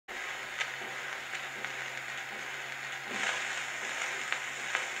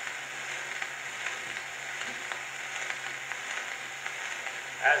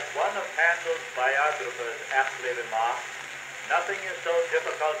As one of Handel's biographers aptly remarked, nothing is so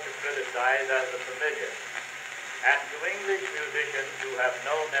difficult to criticize as the familiar. And to English musicians who have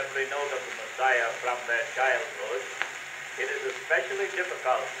known every note of the Messiah from their childhood, it is especially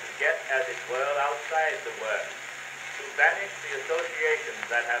difficult to get, as it were, outside the work, to banish the associations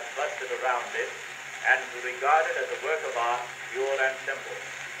that have clustered around it, and to regard it as a work of art, pure and simple.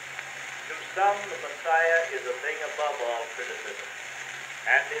 To some, the Messiah is a thing above all criticism.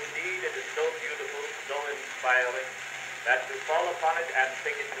 And indeed, it is so beautiful, so inspiring, that to fall upon it and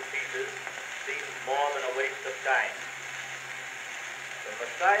pick it to pieces seems more than a waste of time. The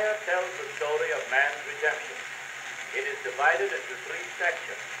Messiah tells the story of man's redemption. It is divided into three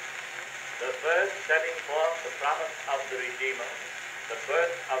sections. The first setting forth the promise of the Redeemer, the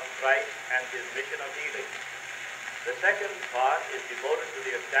birth of Christ and his mission of healing. The second part is devoted to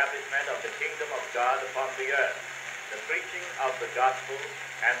the establishment of the kingdom of God upon the earth, the preaching of the gospel,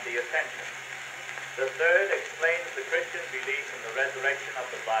 and the ascension. The third explains the Christian belief in the resurrection of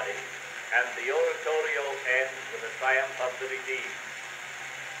the body, and the oratorio ends with the triumph of the redeemed.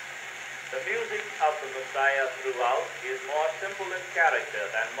 The music of the Messiah throughout is more simple in character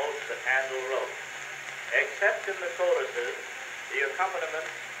than most that Handel wrote. Except in the choruses, the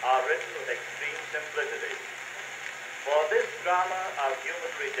accompaniments are written with extreme simplicity. For this drama of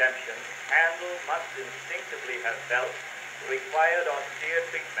human redemption, Handel must instinctively have felt required austere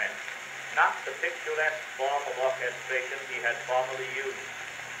treatment, not the picturesque form of orchestration he had formerly used.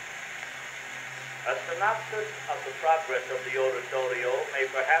 A synopsis of the progress of the oratorio may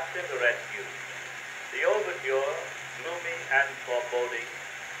perhaps interest you. The overture, gloomy and foreboding,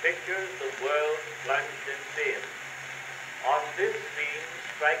 pictures the world plunged in sin. On this theme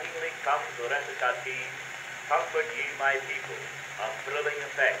strikingly comes the Recitation, "Comfort ye my people," a thrilling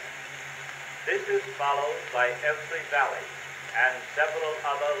effect. This is followed by every valley and several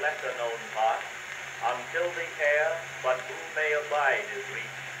other lesser-known parts until the air, "But who may abide," is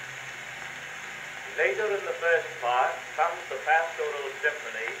reached. Later in the first part comes the pastoral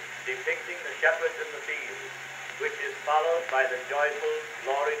symphony depicting the shepherds in the fields, which is followed by the joyful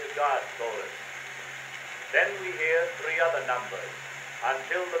 "Glory to God" chorus. Then we hear three other numbers,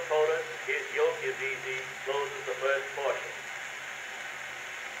 until the chorus, "His yoke is easy," closes the first portion.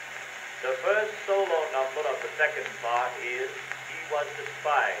 The first solo number of the second part is "He was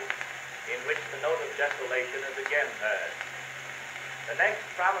despised," in which the note of desolation is again heard. The next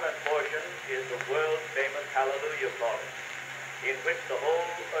prominent portion is the world-famous Hallelujah chorus, in which the whole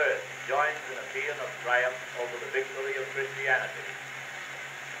earth joins in a paean of triumph over the victory of Christianity.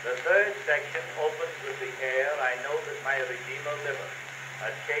 The third section opens with the air, "I know that my Redeemer liveth," a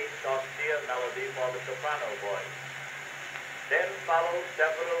chaste, austere melody for the soprano voice. Then follow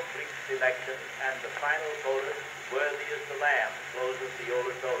several brief selections, and the final chorus, "Worthy is the Lamb," closes the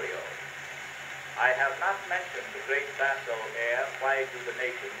oratorio. I have not mentioned the great basso air, "Why do the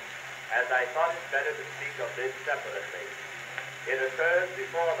Nations," as I thought it better to speak of this separately. It occurs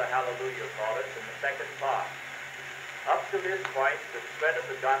before the Hallelujah chorus in the second part. Up to this point, the spread of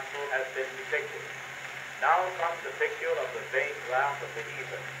the gospel has been depicted. Now comes the picture of the vain wrath of the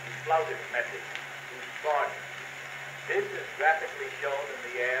heathen, who flout its message, who scorn it. This is graphically shown in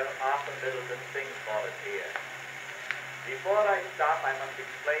the air Arthur Middleton sings for us here. Before I stop, I must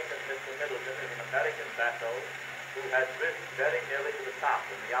explain that Mr. Middleton is an American basso who has risen very nearly to the top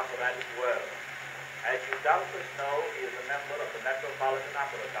in the operatic world. As you doubtless know, he is a member of the Metropolitan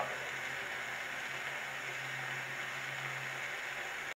Opera Company.